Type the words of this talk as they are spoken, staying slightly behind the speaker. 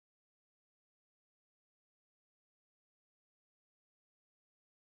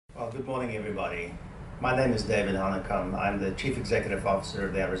Well, good morning, everybody. My name is David Honeycomb. I'm the Chief Executive Officer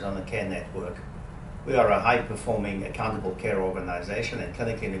of the Solve.Care Network. We are a high-performing accountable care organization and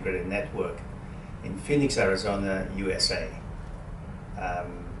clinically integrated network in Phoenix, Arizona, USA.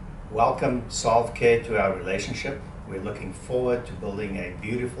 Welcome Solve.Care to our relationship. We're looking forward to building a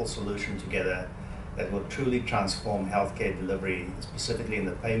beautiful solution together that will truly transform healthcare delivery, specifically in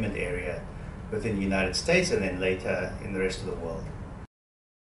the payment area within the United States and then later in the rest of the world.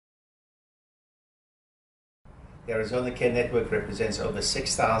 The Solve.Care Network represents over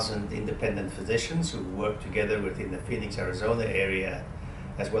 6,000 independent physicians who work together within the Phoenix, Arizona area,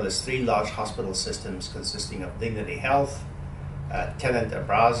 as well as 3 large hospital systems consisting of Dignity Health, Tenet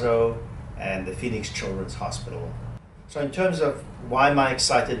Abrazo, and the Phoenix Children's Hospital. So in terms of why am I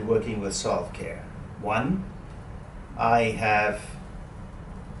excited working with Solve.Care? One, I have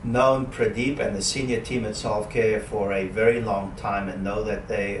known Pradeep and the senior team at Solve.Care for a very long time and know that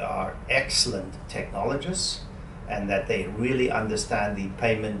they are excellent technologists and that they really understand the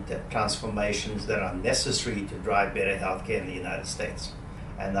payment transformations that are necessary to drive better healthcare in the United States.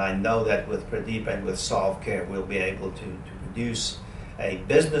 And I know that with Pradeep and with Solve.Care, we'll be able to produce a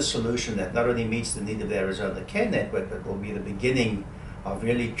business solution that not only meets the need of the Solve.Care Network, but will be the beginning of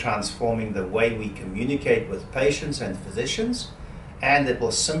really transforming the way we communicate with patients and physicians, and it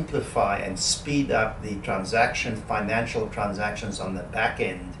will simplify and speed up the financial transactions on the back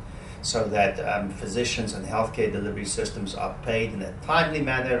end, so that physicians and healthcare delivery systems are paid in a timely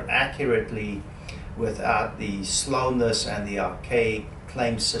manner, accurately, without the slowness and the archaic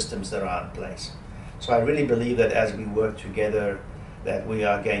claim systems that are in place. So I really believe that as we work together, that we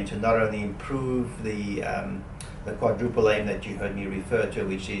are going to not only improve the quadruple aim that you heard me refer to,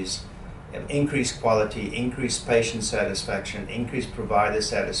 which is increased quality, increased patient satisfaction, increased provider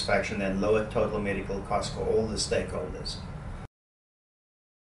satisfaction, and lower total medical costs for all the stakeholders.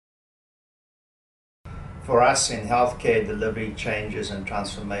 For us in healthcare delivery changes and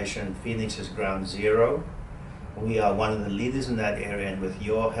transformation, Phoenix is ground zero. We are one of the leaders in that area, and with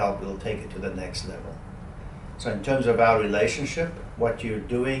your help, we'll take it to the next level. So in terms of our relationship, what you're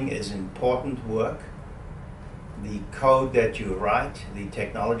doing is important work. The code that you write, the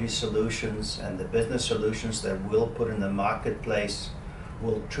technology solutions and the business solutions that we'll put in the marketplace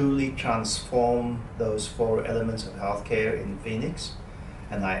will truly transform those 4 elements of healthcare in Phoenix.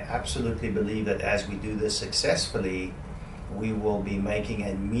 And I absolutely believe that as we do this successfully, we will be making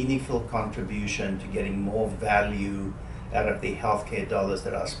a meaningful contribution to getting more value out of the healthcare dollars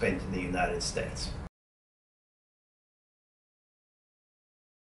that are spent in the United States.